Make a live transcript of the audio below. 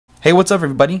Hey, what's up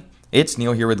everybody? It's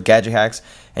Neil here with Gadget Hacks,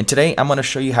 and today I'm going to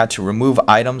show you how to remove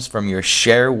items from your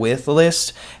share with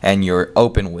list and your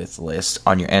open with list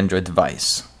on your Android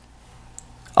device.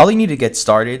 All you need to get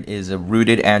started is a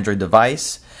rooted Android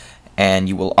device, and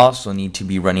you will also need to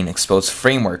be running Xposed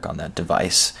Framework on that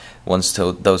device. Once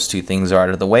those two things are out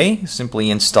of the way, simply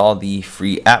install the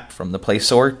free app from the Play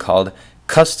Store called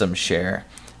Custom Share.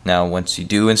 Now, once you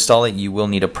do install it, you will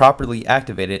need to properly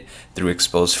activate it through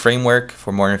Xposed Framework.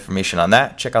 For more information on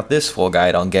that, check out this full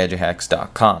guide on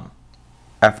gadgethacks.com.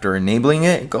 After enabling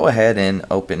it, go ahead and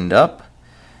open it up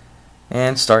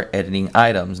and start editing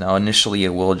items. Now, initially, it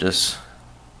will just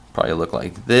probably look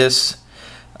like this.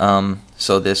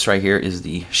 So this right here is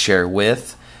the share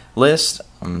with list.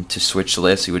 To switch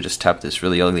lists, you would just tap this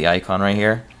really ugly icon right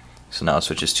here. So now it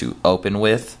switches to open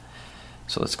with.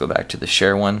 So let's go back to the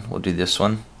share one. We'll do this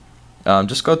one.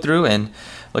 Just go through and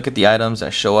look at the items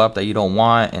that show up that you don't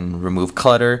want and remove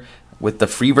clutter. With the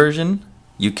free version,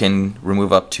 you can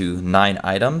remove up to 9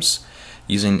 items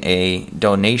using a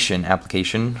donation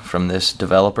application from this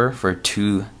developer for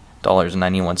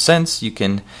 $2.91. You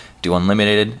can do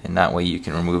unlimited, and that way you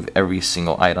can remove every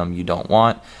single item you don't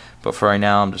want. But for right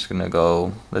now, I'm just gonna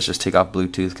go, let's just take off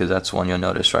Bluetooth because that's one you'll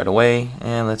notice right away,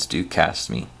 and let's do Cast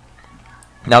Me.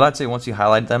 Now that's it. Once you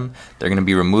highlight them, they're going to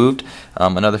be removed.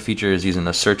 Another feature is using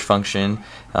the search function.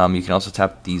 You can also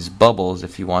tap these bubbles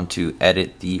if you want to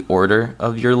edit the order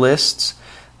of your lists,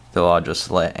 though I'll just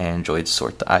let Android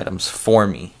sort the items for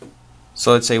me.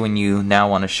 So let's say when you now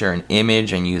want to share an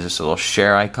image and use this little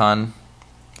share icon,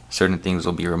 certain things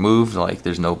will be removed, like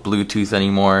there's no Bluetooth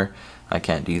anymore. I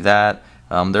can't do that.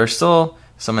 There are still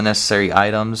some unnecessary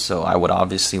items, so I would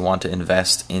obviously want to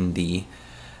invest in the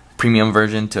premium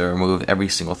version to remove every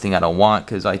single thing I don't want,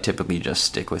 because I typically just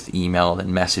stick with email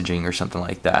and messaging or something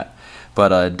like that.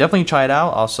 But definitely try it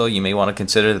out. Also, you may want to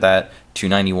consider that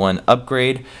 $2.91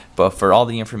 upgrade. But for all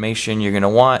the information you're going to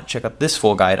want, check out this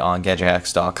full guide on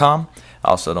gadgethacks.com.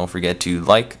 Also, don't forget to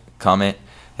like, comment,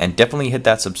 and definitely hit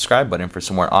that subscribe button for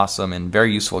some more awesome and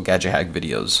very useful Gadget Hack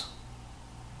videos.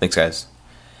 Thanks, guys.